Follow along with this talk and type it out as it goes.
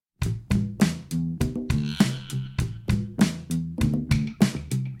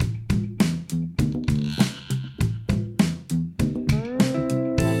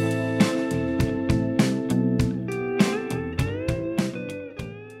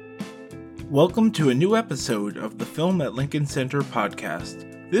Welcome to a new episode of the Film at Lincoln Center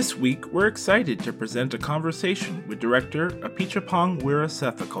podcast. This week, we're excited to present a conversation with director Apichatpong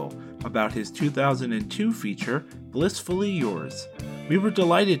Weerasethakul about his 2002 feature, Blissfully Yours. We were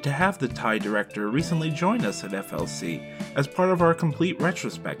delighted to have the Thai director recently join us at FLC as part of our complete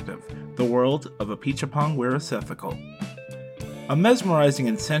retrospective, The World of Apichatpong Weerasethakul. A mesmerizing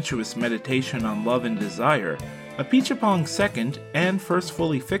and sensuous meditation on love and desire, Apichatpong's second and first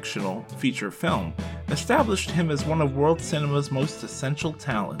fully fictional feature film established him as one of world cinema's most essential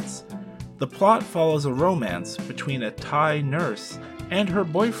talents. The plot follows a romance between a Thai nurse and her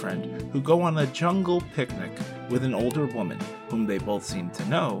boyfriend who go on a jungle picnic with an older woman whom they both seem to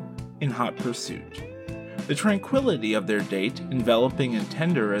know in hot pursuit. The tranquility of their date, enveloping and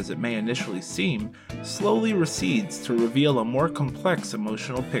tender as it may initially seem, slowly recedes to reveal a more complex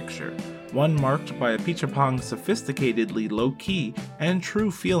emotional picture, one marked by Apichatpong's sophisticatedly low-key and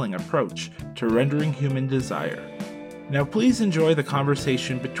true-feeling approach to rendering human desire. Now please enjoy the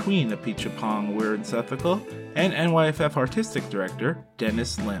conversation between Apichatpong Weerasethakul and NYFF Artistic Director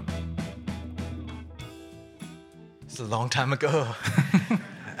Dennis Lim. It's a long time ago.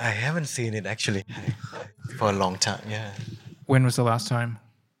 I haven't seen it actually for a long time, yeah. When was the last time?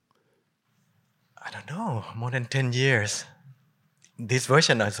 I don't know, more than 10 years. This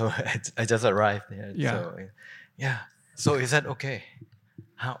version also, I just arrived here. Yeah. So, yeah. So is that okay?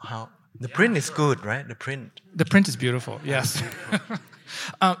 How? The print is good, right? The print is beautiful, yes.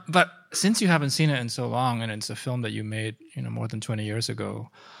 But since you haven't seen it in so long, and it's a film that you made, more than 20 years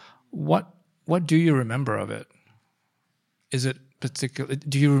ago, what do you remember of it? Is it particular?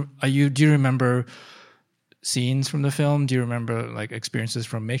 Do you remember scenes from the film? Do you remember experiences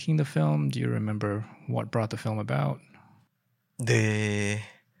from making the film? Do you remember what brought the film about? The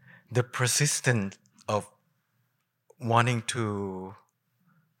persistence of wanting to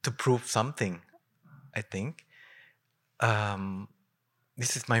prove something, I think.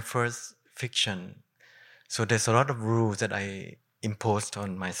 This is my first fiction, so there's a lot of rules that I imposed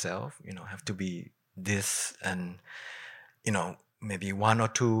on myself. Have to be this, and maybe one or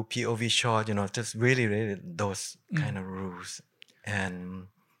two POV shots. Just really those kind of rules, and.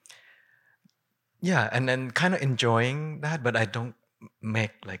 Yeah, and then kind of enjoying that, but I don't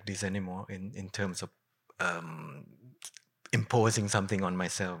make like this anymore in terms of imposing something on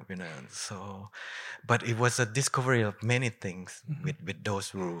myself, So, but it was a discovery of many things with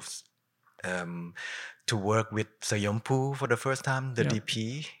those rules. To work with Sayompu for the first time, the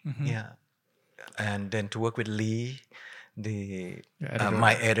DP, yeah, and then to work with Lee,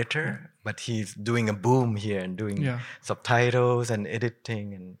 my editor, but he's doing a boom here and doing subtitles and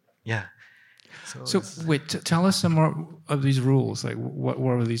editing and yeah. So wait, tell us some more of these rules. Like, what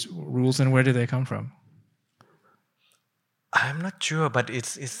were these rules, and where did they come from? I'm not sure, but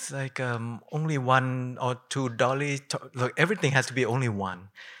it's like only one or two dolly. Like everything has to be only one.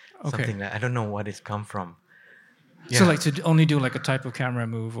 Okay. Something like I don't know what it come from. Yeah. So to only do a type of camera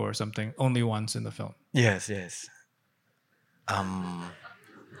move or something only once in the film. Yes. I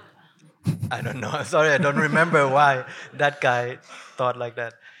don't know. Sorry, I don't remember why that guy thought like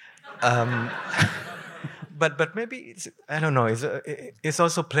that. But maybe I don't know. It's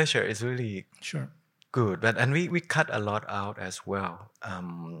also pleasure. It's really good. And we cut a lot out as well.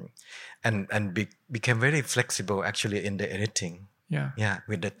 And became very flexible actually in the editing. Yeah.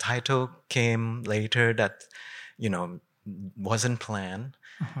 With the title came later that wasn't planned.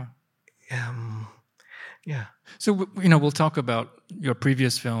 Yeah. So we'll talk about your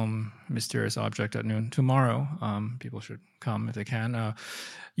previous film, Mysterious Object at Noon, tomorrow. People should come if they can.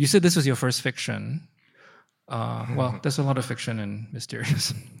 You said this was your first fiction. Well, there's a lot of fiction in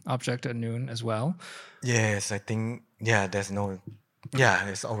Mysterious Object at Noon as well. Yes, I think. Yeah,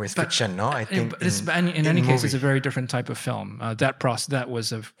 it's always fiction, no? I think. But in any case, it's a very different type of film. That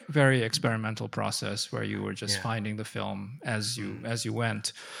was a very experimental process where you were just finding the film as you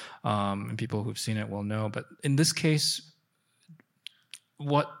went, and people who've seen it will know. But in this case,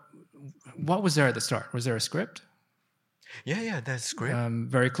 what was there at the start? Was there a script? Yeah, there's script.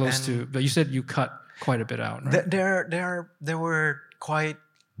 Very close to. But you said you cut quite a bit out, right? There were quite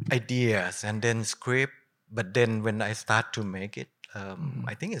ideas and then script, but then when I start to make it.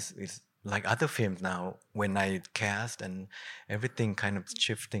 I think it's like other films now when I cast and everything kind of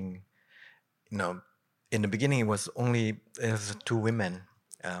shifting. In the beginning it was two women,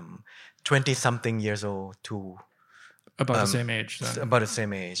 20-something years old, two about the same age. Then. About the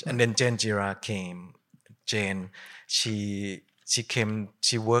same age, and then Jane Jira came. Jane, she came.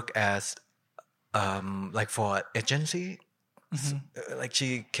 She worked as for agency. Like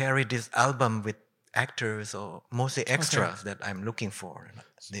she carried this album with actors or mostly extras that I'm looking for.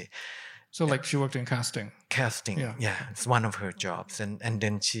 So like she worked in casting. Casting, Yeah. yeah, it's one of her jobs, and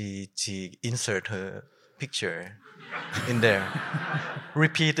then she insert her picture in there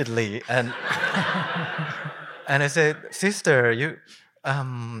repeatedly, and I said, sister, you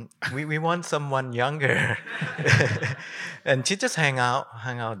we want someone younger. And she just hang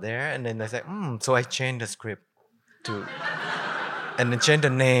out there, and then I said, so I changed the script to and then changed the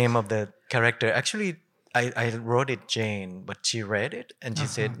name of the character. Actually, I wrote it Jane, but she read it and she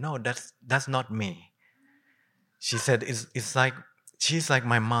said, no, that's not me. She said, it's like she's like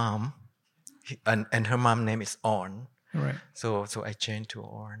my mom, and her mom name is Orn. Right. So I changed to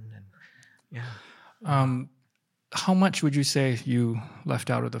Orn, and yeah. How much would you say you left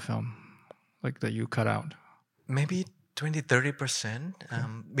out of the film, like that you cut out? Maybe 20-30%,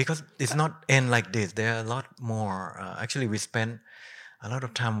 because it's not end like this. There are a lot more. Actually, we spent a lot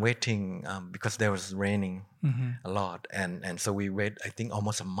of time waiting because there was raining a lot, and so we wait, I think,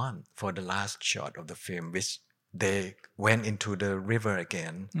 almost a month for the last shot of the film, which they went into the river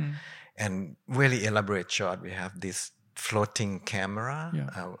again, and really elaborate shot. We have this floating camera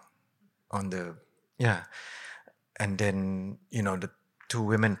on the and then the two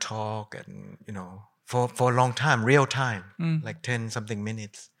women talk, and for a long time, real time, like 10 something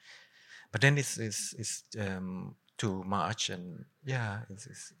minutes. But then it's too much, and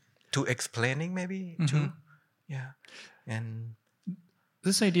it's too explaining maybe too, and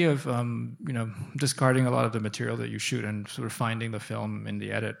this idea of discarding a lot of the material that you shoot and sort of finding the film in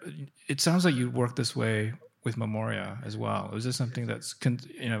the edit. It sounds like you work this way with Memoria as well. Is this something that's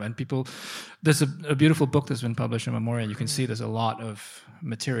and people? There's a beautiful book that's been published in Memoria. You can see there's a lot of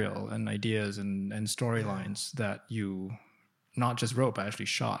material and ideas and storylines that you not just wrote but actually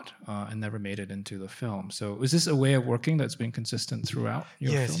shot and never made it into the film. So is this a way of working that's been consistent throughout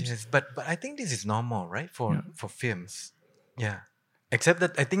your films? Yes, but I think this is normal, right, for films. Yeah, except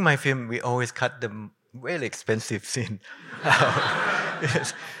that I think my film, we always cut the really expensive scene out.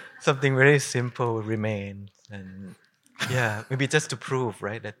 Yes. Something very simple remains, and maybe just to prove,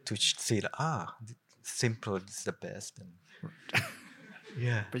 right, that to see simple is the best, and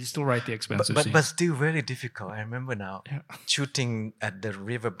but you still write the expensive scenes. But still very difficult. I remember now shooting at the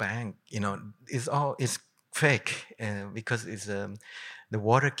riverbank. It's fake because it's the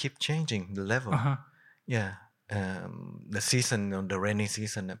water keep changing the level. The season, the rainy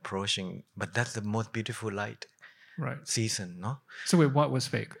season approaching, but that's the most beautiful light season, no? So wait, what was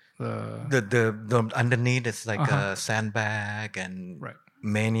fake? The underneath is like a sandbag, and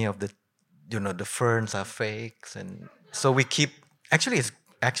many of the the ferns are fakes, and so we keep it's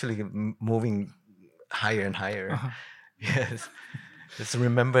actually moving higher and higher. Yes. Just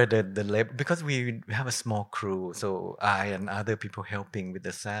remember the labor, because we have a small crew, so I and other people helping with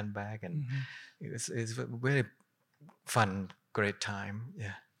the sandbag, and it's a very fun, great time.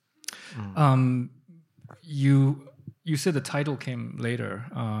 You said the title came later.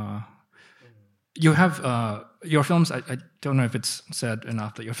 You have your films. I don't know if it's said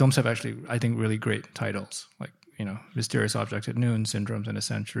enough that your films have actually, I think, really great titles, like Mysterious Objects at Noon, Syndromes in a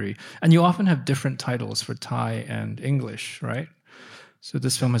Century, and you often have different titles for Thai and English, right? So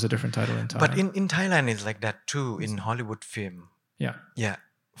this film has a different title in Thai. But in Thailand, it's like that too. In Hollywood film, yeah.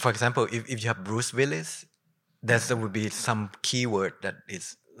 For example, if you have Bruce Willis, there would be some keyword that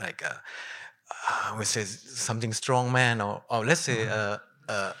is like we say something strong man, or let's say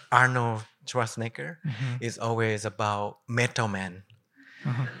Arnold Schwarzenegger is always about Metal Man.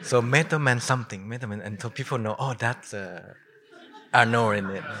 So Metal Man something, and so people know, that's Arnold in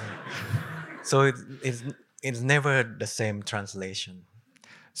it. So it's never the same translation.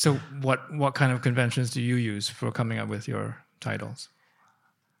 So what kind of conventions do you use for coming up with your titles?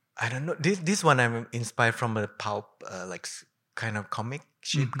 I don't know. This one I'm inspired from a pulp, like kind of comic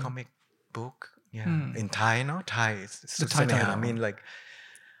sheet comic book. In Thai, Thai is the Thai title. I mean, like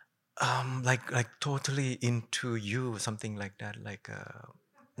totally into you, something like that. Like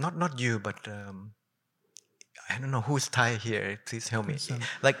not you, but I don't know who's Thai here. Please help me.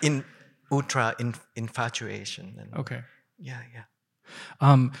 Like in ultra infatuation. And okay. Yeah.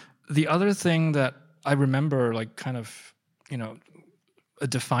 The other thing that I remember, like kind of, a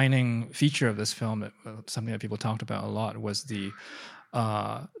defining feature of this film, something that people talked about a lot, was the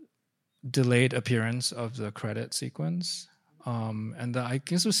delayed appearance of the credit sequence. And I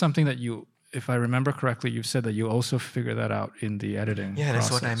guess it was something that you, if I remember correctly, you've said that you also figured that out in the editing process.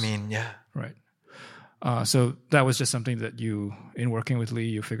 That's what I mean, Right. So that was just something that you, in working with Lee,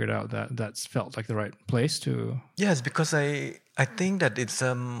 you figured out that felt like the right place to... Yes, because I think that it's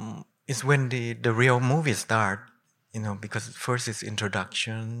when the real movie start, because first it's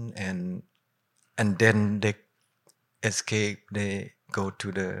introduction, and then they escape, they go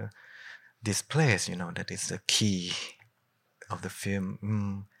to the this place, that is the key of the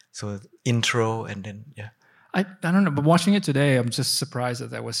film. So intro and then I don't know, but watching it today, I'm just surprised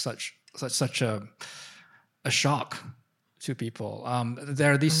that was such a shock to people.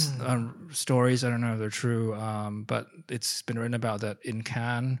 There are these stories, I don't know if they're true, but it's been written about that in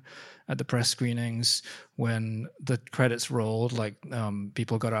Cannes at the press screenings, when the credits rolled, like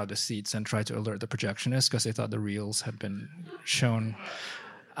people got out of the seats and tried to alert the projectionists because they thought the reels had been shown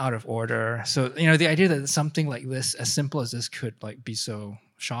out of order. So, the idea that something like this, as simple as this, could like be so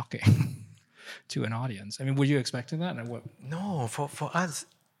shocking to an audience. I mean, were you expecting that? And what? No, for us,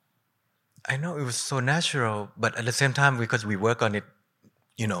 I know it was so natural, but at the same time, because we work on it,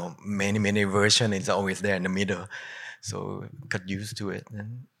 many versions, it's always there in the middle. So got used to it.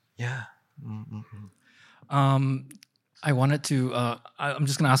 And yeah. I wanted to, I'm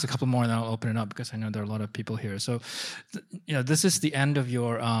just going to ask a couple more and then I'll open it up because I know there are a lot of people here. So, this is the end of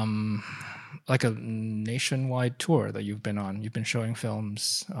your, like a nationwide tour that you've been on. You've been showing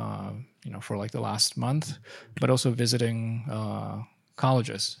films, for like the last month, but also visiting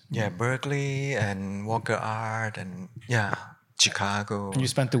colleges. Yeah, Berkeley and Walker Art and Chicago. And you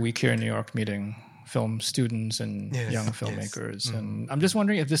spent the week here in New York meeting film students and young filmmakers. Yes. And I'm just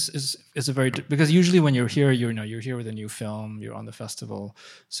wondering if this is a very, because usually when you're here, you're here with a new film, you're on the festival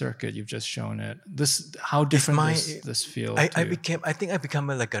circuit, you've just shown it. How different does this feel? I think I become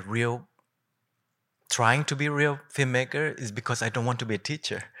like a real, trying to be a real filmmaker is because I don't want to be a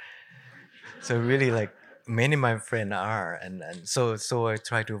teacher. So really, like, many of my friends are, and so I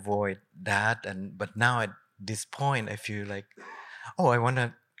try to avoid that. But now at this point, I feel like, I want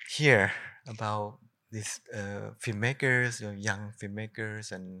to hear about these filmmakers, young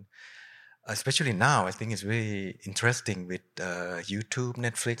filmmakers, and especially now, I think it's really interesting with YouTube,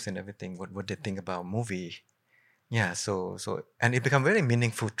 Netflix, and everything. What they think about movie. Yeah. So and it become very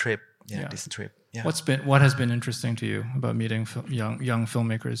meaningful trip. Yeah. This trip. Yeah. What has been interesting to you about meeting young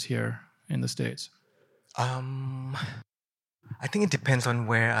filmmakers here in the States? I think it depends on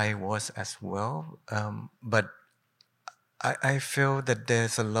where I was as well. But I feel that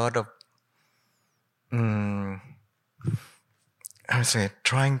there's a lot of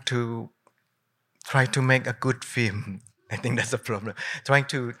trying to make a good film. I think that's a problem. Trying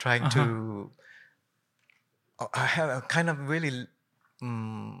to I have a kind of really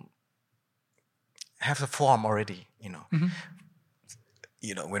have a form already.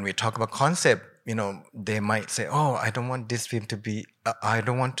 When we talk about concept, they might say, I don't want this film to be, I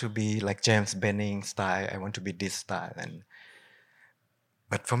don't want to be like James Benning style. I want to be this style.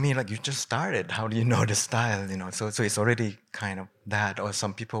 But for me, like, you just started. How do you know the style? So it's already kind of that. Or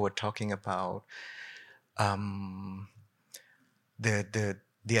some people were talking about the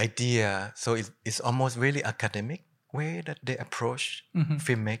idea. So it's almost really academic way that they approach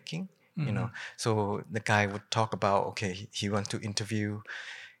filmmaking. So the guy would talk about, he wants to interview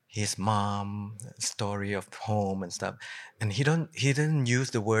his mom, story of home and stuff, and he didn't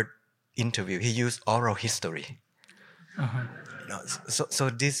use the word interview. He used oral history. So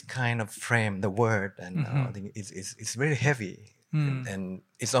this kind of frame the word, and I think it's very heavy, and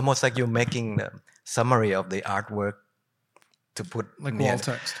it's almost like you're making the summary of the artwork to put like wall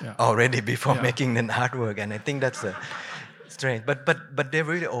text already before making an artwork, and I think that's strange. But they're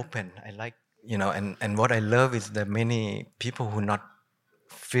really open. I like, and what I love is that many people who not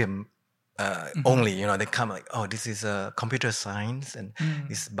film only, they come like, this is computer science and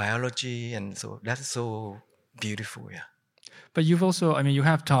it's biology, and so that's so beautiful. But you've also, you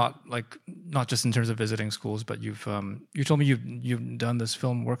have taught, like, not just in terms of visiting schools, but you told me you've done this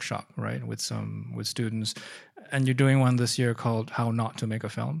film workshop, right, with students, and you're doing one this year called How Not to Make a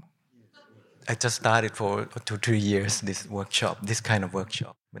Film. I just started for 2-3 years this kind of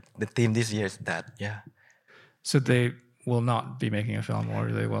workshop. But the theme this year is that, So they will not be making a film,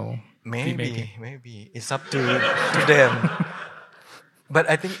 or they will maybe it's up to them. But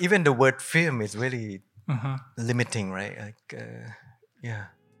I think even the word film is really limiting, right? Like,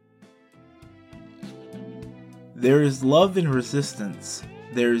 There is love in resistance.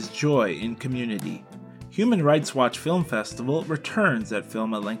 There is joy in community. Human Rights Watch Film Festival returns at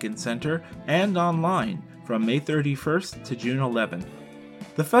Film at Lincoln Center and online from May 31st to June 11th.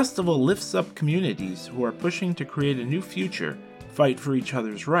 The festival lifts up communities who are pushing to create a new future, fight for each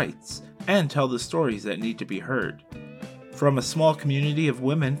other's rights, and tell the stories that need to be heard. From a small community of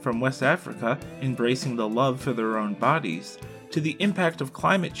women from West Africa embracing the love for their own bodies, to the impact of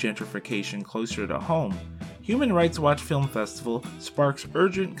climate gentrification closer to home, Human Rights Watch Film Festival sparks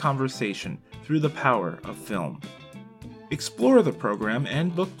urgent conversation through the power of film. Explore the program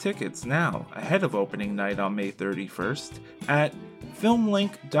and book tickets now, ahead of opening night on May 31st, at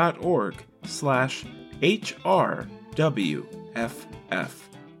filmlink.org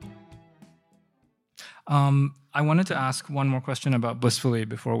I wanted to ask one more question about Blissfully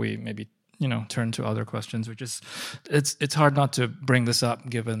before we maybe turn to other questions, which is it's hard not to bring this up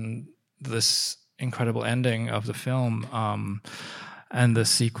given this incredible ending of the film and the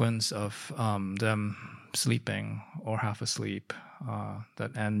sequence of them sleeping or half asleep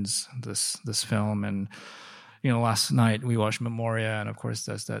that ends this film. And last night we watched Memoria, and of course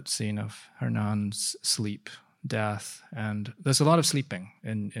there's that scene of Hernan's sleep, death, and there's a lot of sleeping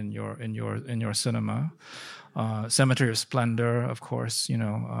in your cinema. Cemetery of Splendor, of course,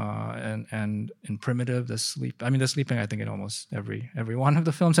 and in Primitive, the sleeping, I think, in almost every one of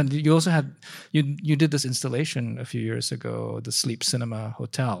the films. And you also had you did this installation a few years ago, the Sleep Cinema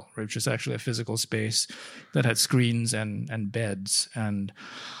Hotel, which is actually a physical space that had screens and beds. And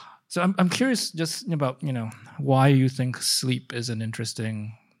so I'm curious just about why you think sleep is an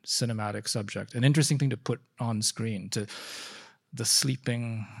interesting cinematic subject, an interesting thing to put on screen, to the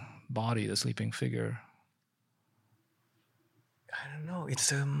sleeping body, the sleeping figure. I don't know.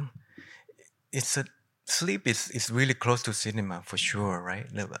 Sleep is really close to cinema for sure, right?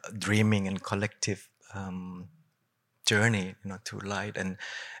 The dreaming and collective journey, to light, and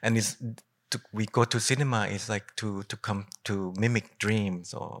we go to cinema is like to come to mimic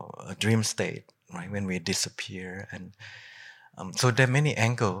dreams or a dream state, right? When we disappear, and so there are many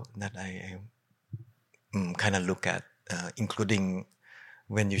angles that I kind of look at, including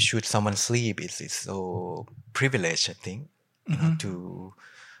when you shoot someone sleep. It's so privileged, I think.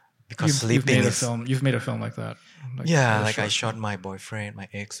 Because sleeping you've made a film like that. I shot my boyfriend, my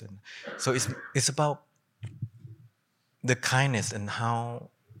ex, and so it's about the kindness and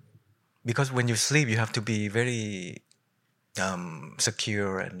how, because when you sleep you have to be very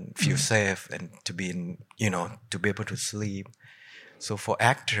secure and feel safe, and to be to be able to sleep. So for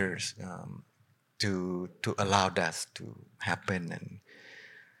actors to allow that to happen,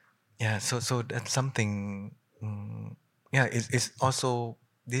 and so that's something. It's also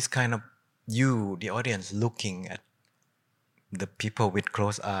this kind of the audience, looking at the people with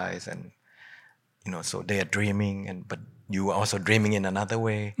closed eyes, and so they are dreaming, but you are also dreaming in another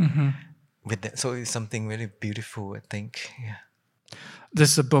way with that. So it's something very beautiful, I think. Yeah.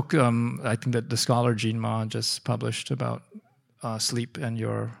 This is a book I think that the scholar Jean Ma just published about sleep, and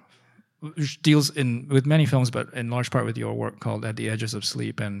which deals with many films, but in large part with your work, called At the Edges of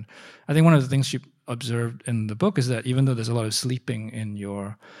Sleep. And I think one of the things she observed in the book is that even though there's a lot of sleeping in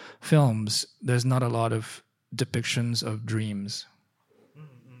your films, there's not a lot of depictions of dreams.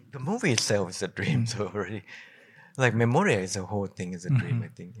 The movie itself is a dream, so already, like Memoria is a whole thing is a dream, I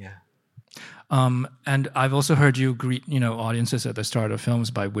think. Yeah. And I've also heard you greet audiences at the start of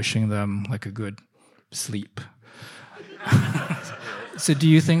films by wishing them like a good sleep. So do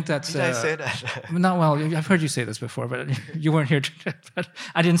you think that's... Did I say that? Not well. I've heard you say this before, but you weren't here. But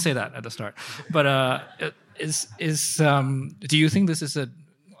I didn't say that at the start. But do you think this is a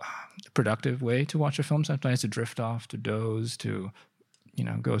productive way to watch a film sometimes, to drift off, to doze, to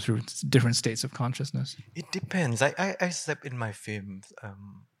go through different states of consciousness? It depends. I slept in my films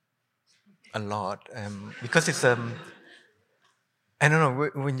a lot because it's I don't know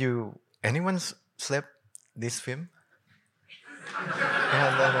when anyone slept this film.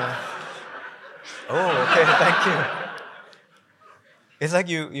 Okay, thank you. It's like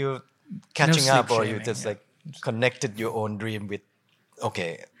you catching up, or you just like connected your own dream with,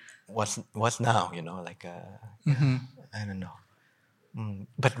 okay, what's now? I don't know.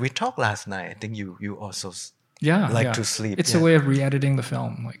 But we talked last night. I think you also to sleep. It's a way of re-editing the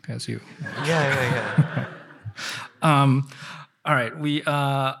film, like as you. Yeah. All right,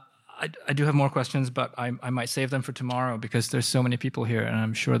 I do have more questions, but I might save them for tomorrow because there's so many people here, and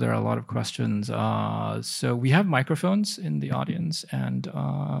I'm sure there are a lot of questions. So we have microphones in the audience, and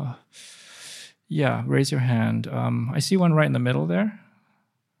raise your hand. I see one right in the middle there.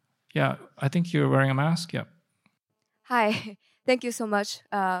 Yeah, I think you're wearing a mask. Yeah. Hi, thank you so much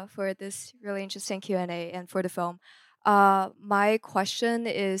for this really interesting Q&A and for the film. My question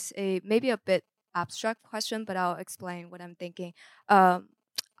is maybe a bit abstract question, but I'll explain what I'm thinking.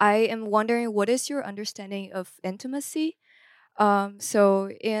 I am wondering, what is your understanding of intimacy?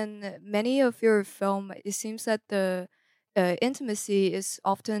 So in many of your film, it seems that the intimacy is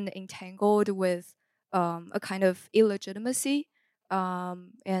often entangled with a kind of illegitimacy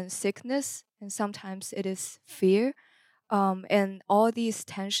and sickness, and sometimes it is fear. And all these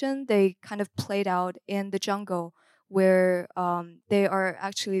tension, they kind of played out in the jungle, where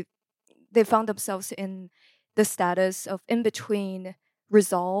they found themselves in the status of in between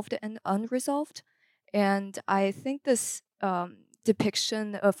resolved and unresolved. And I think this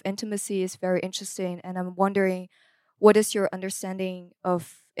depiction of intimacy is very interesting, and I'm wondering, what is your understanding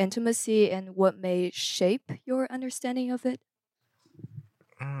of intimacy, and what may shape your understanding of it?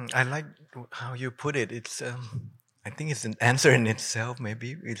 I like how you put it. It's I think it's an answer in itself.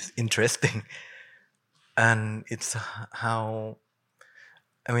 Maybe it's interesting, and it's how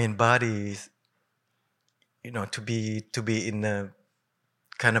I mean, bodies. To be in a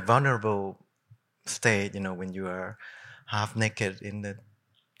kind of vulnerable state. When you are half naked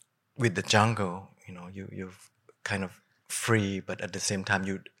with the jungle. You're kind of free, but at the same time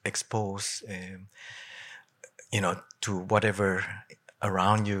you expose. To whatever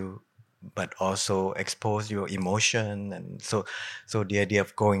around you, but also expose your emotion. And so the idea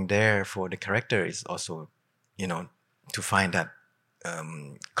of going there for the character is also, to find that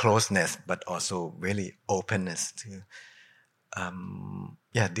closeness, but also really openness to,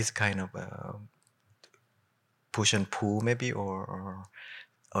 this kind of push and pull maybe, or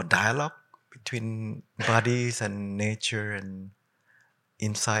dialogue between bodies and nature and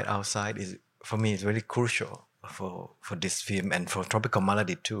inside outside is, for me, is really crucial for this film and for Tropical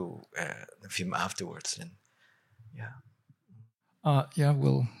Malady too, the film afterwards. And Yeah,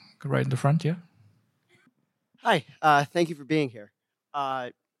 we'll go right in the front. Yeah. Hi, thank you for being here.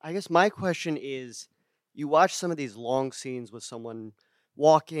 I guess my question is, you watch some of these long scenes with someone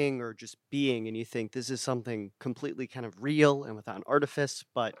walking or just being, and you think this is something completely kind of real and without an artifice,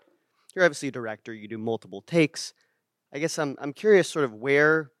 but you're obviously a director, you do multiple takes. I guess I'm curious sort of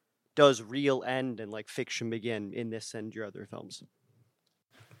where does real end and like fiction begin in this and your other films?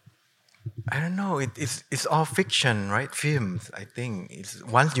 I don't know. It's all fiction, right? Films. I think it's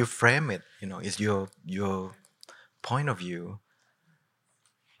once you frame it, it's your point of view,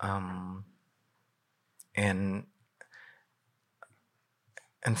 and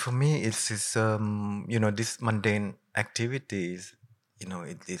for me, it's this this mundane activities.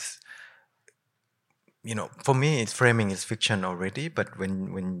 It is. For me, it's framing is fiction already. But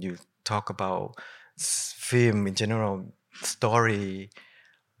when you talk about film in general, story,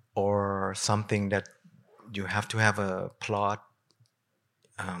 or something that you have to have a plot,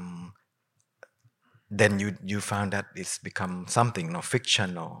 then you found that it's become something,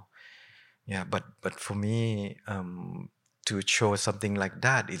 fictional. Yeah, but for me, to show something like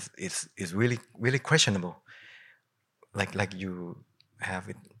that is really really questionable. Like you have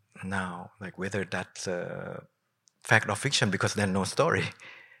it now, like whether that's a fact or fiction, because there's no story.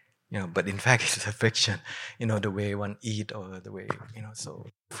 But in fact it's a fiction. The way one eat, or the way. So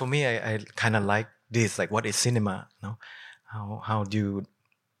for me, I kind of like this, like what is cinema. How do you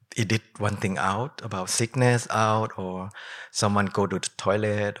edit one thing out, about sickness out, or someone go to the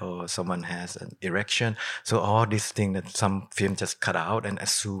toilet, or someone has an erection. So all these things that some film just cut out and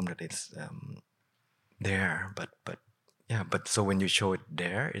assume that it's there. But so when you show it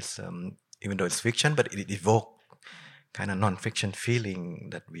there, it's even though it's fiction, but it evokes kind of non-fiction feeling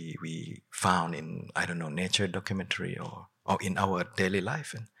that we found in, I don't know, nature documentary, or in our daily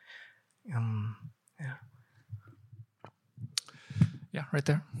life. And Yeah, right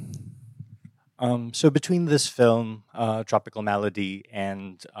there. So between this film, Tropical Malady,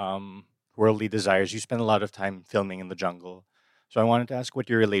 and Worldly Desires, you spent a lot of time filming in the jungle. So I wanted to ask what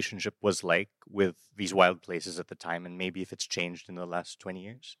your relationship was like with these wild places at the time, and maybe if it's changed in the last 20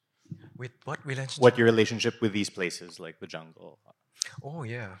 years. with what relationship? What your relationship with these places, like the jungle. Oh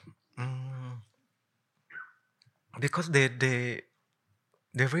yeah, because they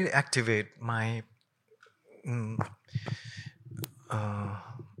really activate my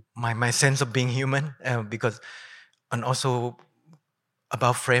my sense of being human, because, and also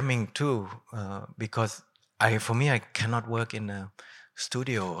about framing too, because for me I cannot work in a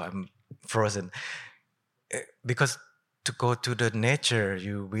studio. I'm frozen. Because to go to the nature,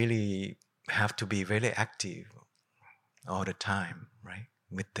 you really have to be really active all the time, right?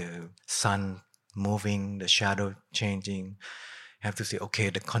 With the sun moving, the shadow changing, you have to say, okay,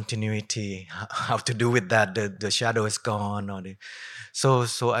 the continuity, how to do with that. The shadow is gone, so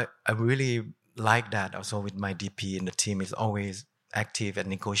I really like that. Also with my DP, and the team is always active and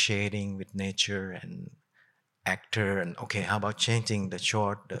negotiating with nature and actor, and okay, how about changing the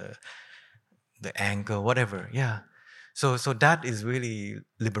shot, the angle, whatever. Yeah. So that is really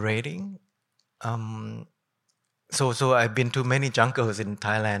liberating. So I've been to many jungles in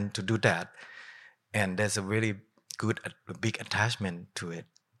Thailand to do that, and there's a really big attachment to it.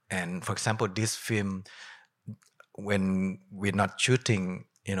 And for example, this film, when we're not shooting,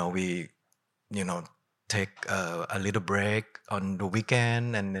 we take a little break on the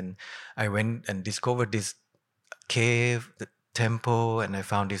weekend, and then I went and discovered this cave, the temple, and I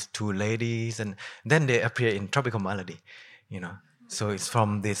found these two ladies, and then they appear in Tropical Malady, So it's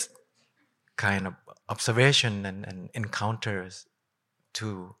from this kind of observation and encounters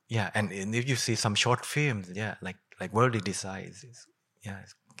to and if you see some short films, like Worldly Desires, it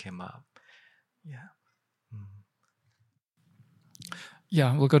came up. Mm.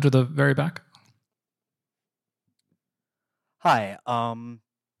 Yeah, we'll go to the very back. Hi.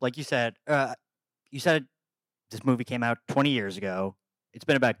 Like you said this movie came out 20 years ago. It's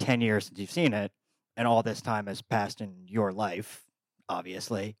been about 10 years since you've seen it, and all this time has passed in your life,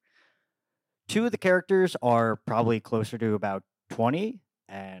 obviously. Two of the characters are probably closer to about 20,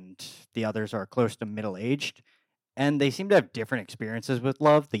 and the others are close to middle-aged, and they seem to have different experiences with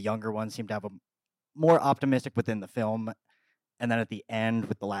love. The younger ones seem to have a more optimistic within the film, and then at the end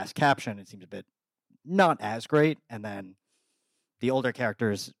with the last caption, it seems a bit not as great, and then the older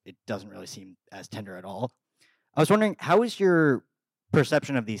characters, it doesn't really seem as tender at all. I was wondering, how has your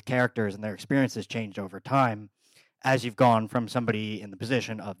perception of these characters and their experiences changed over time as you've gone from somebody in the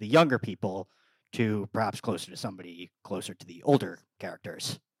position of the younger people to perhaps closer to somebody closer to the older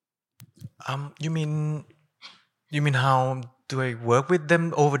characters? You mean how do I work with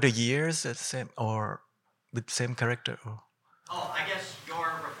them over the years, the same or with same character? Or? Oh, I guess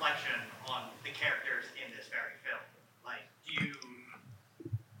your reflection on the characters in this very film. Like, do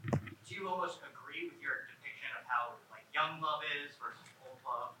you almost agree with your depiction of how like young love is versus old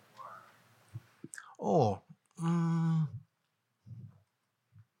love, or?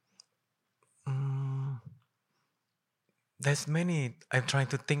 There's many. I'm trying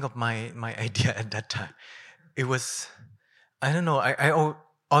to think of my idea at that time. It was, I don't know. I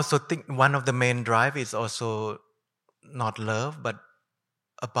also think one of the main drive is also not love, but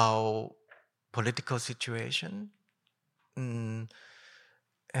about political situation, and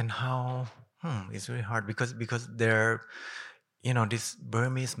how it's really hard because there, this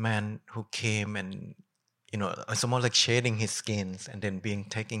Burmese man who came and it's almost like shading his skins and then being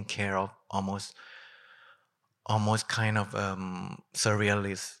taken care of almost kind of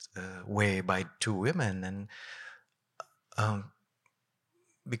surrealist way by two women, and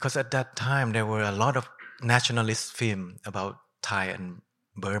because at that time there were a lot of nationalist film about Thai and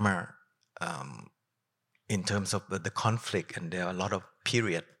Burma in terms of the conflict, and there are a lot of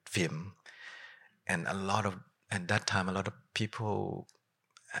period film, and at that time a lot of people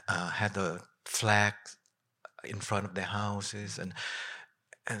had the flags in front of their houses, and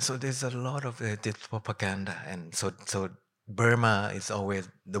so there's a lot of this propaganda, and so Burma is always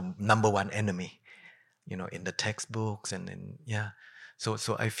the number one enemy, in the textbooks and in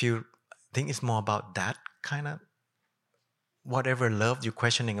So I think it's more about that kind of whatever love you're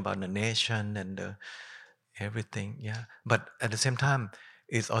questioning about the nation and everything, But at the same time,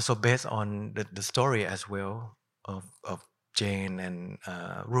 it's also based on the story as well of Jane and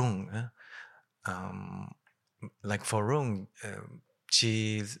Rung. Like for Rung,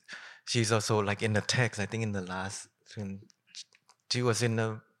 she's also like in the text. I think in the last, when she was in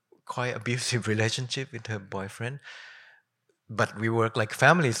a quite abusive relationship with her boyfriend, but we work like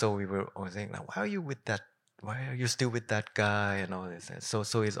family, so we were always saying, "Now, why are you with that? Why are you still with that guy?" And all this. So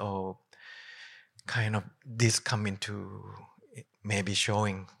it's all kind of this come into maybe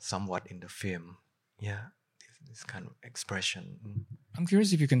showing somewhat in the film. This kind of expression. I'm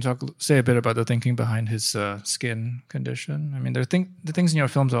curious if you can say a bit about the thinking behind his skin condition. I mean, the things in your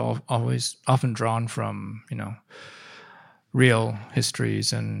films are always often drawn from real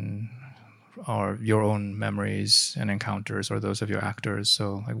histories or your own memories and encounters, or those of your actors.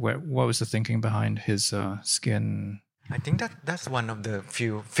 So, like, what was the thinking behind his skin? I think that's one of the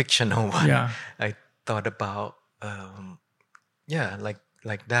few fictional ones I thought about.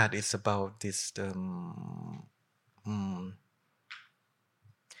 Like that. It's about this.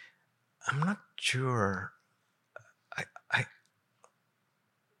 I'm not sure. I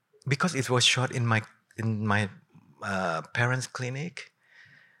because it was shot in my parents' clinic,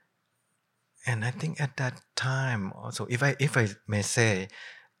 and I think at that time also, if I may say,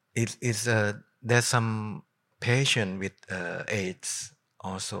 it is there's some patient with AIDS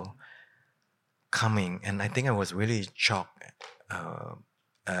also coming, and I think I was really shocked,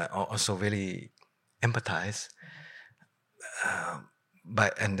 also really empathized.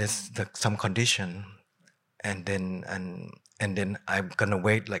 And there's some condition, and then I'm gonna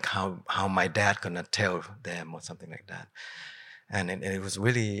wait, like how my dad gonna tell them or something like that, and it was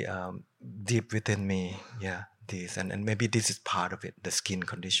really deep within me. This and maybe this is part of it, the skin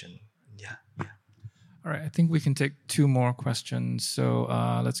condition. All right, I think we can take two more questions. So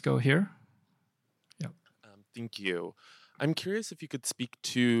let's go here. Thank you. I'm curious if you could speak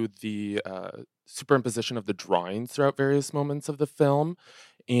to the superimposition of the drawings throughout various moments of the film,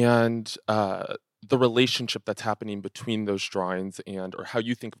 and the relationship that's happening between those drawings or how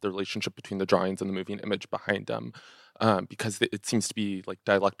you think of the relationship between the drawings and the moving image behind them, because it seems to be like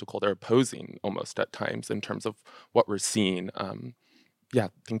dialectical. They're opposing almost at times in terms of what we're seeing. Yeah,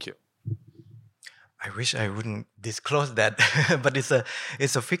 thank you. I wish I wouldn't disclose that, but it's a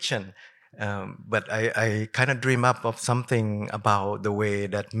fiction. But I kind of dream up of something about the way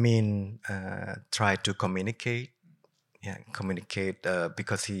that Min tried to communicate. Yeah, communicate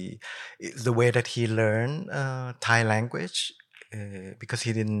because the way that he learned Thai language because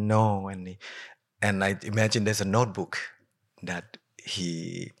he didn't know, and I imagine there's a notebook that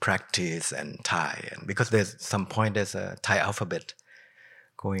he practiced and Thai, and because there's some point there's a Thai alphabet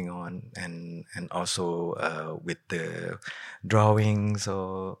going on, and also with the drawings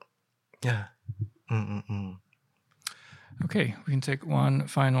or yeah. Okay, we can take one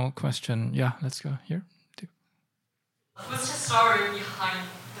final question. Yeah, let's go here. What's the story behind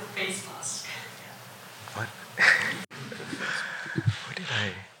the face mask? What? What did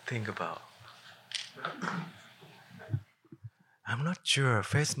I think about? I'm not sure.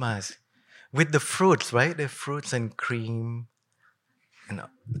 Face mask with the fruits, right? The fruits and cream. And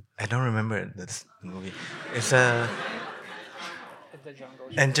I don't remember this movie. It's a.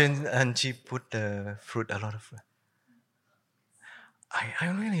 And she put the fruit, a lot of fruit. I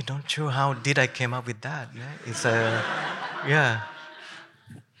really don't sure how did I came up with that. Yeah? It's a yeah.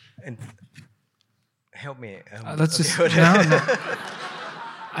 And help me. Let's just no.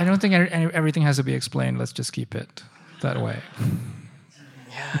 I don't think everything has to be explained. Let's just keep it that way.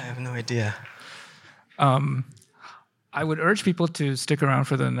 Yeah, I have no idea. I would urge people to stick around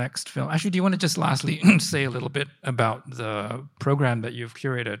for the next film. Actually, do you want to just lastly say a little bit about the program that you've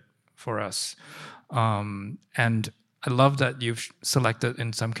curated for us? And I love that you've selected,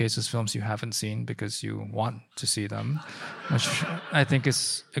 in some cases, films you haven't seen because you want to see them, which I think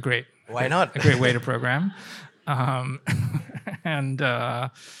is a great Why not? a great way to program. Are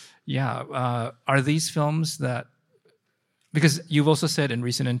these films that, because you've also said in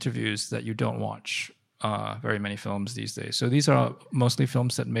recent interviews that you don't watch very many films these days. So these are mostly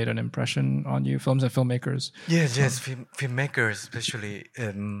films that made an impression on you, films and filmmakers? Yes, filmmakers especially.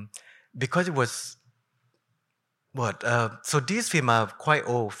 Because it was so these films are quite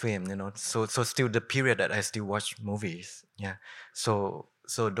old films, so still the period that I still watch movies. Yeah. So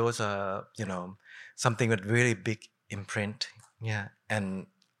those are, something with really big imprint. Yeah. And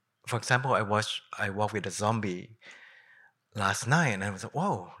for example, I walked with a zombie last night and I was like,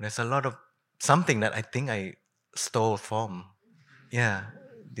 whoa, there's a lot of something that I think I stole from. Yeah.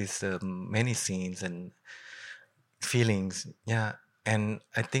 These many scenes and feelings. Yeah. And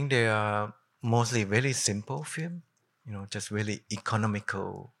I think they are mostly very simple film, just really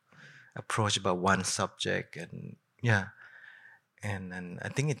economical approach about one subject, and yeah, and I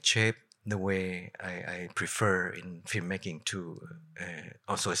think it shaped the way I prefer in filmmaking too.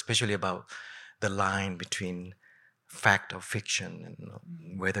 Also, especially about the line between fact or fiction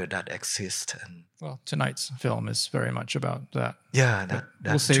and whether that exists. And well, tonight's film is very much about that. Yeah,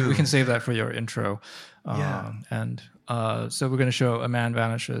 we can save that for your intro. Yeah. And so we're going to show A Man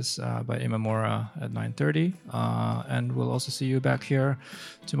Vanishes by Imamura at 9:30. And we'll also see you back here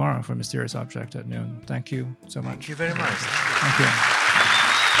tomorrow for Mysterious Object at noon. Thank you so much. Thank you very much. Thank you.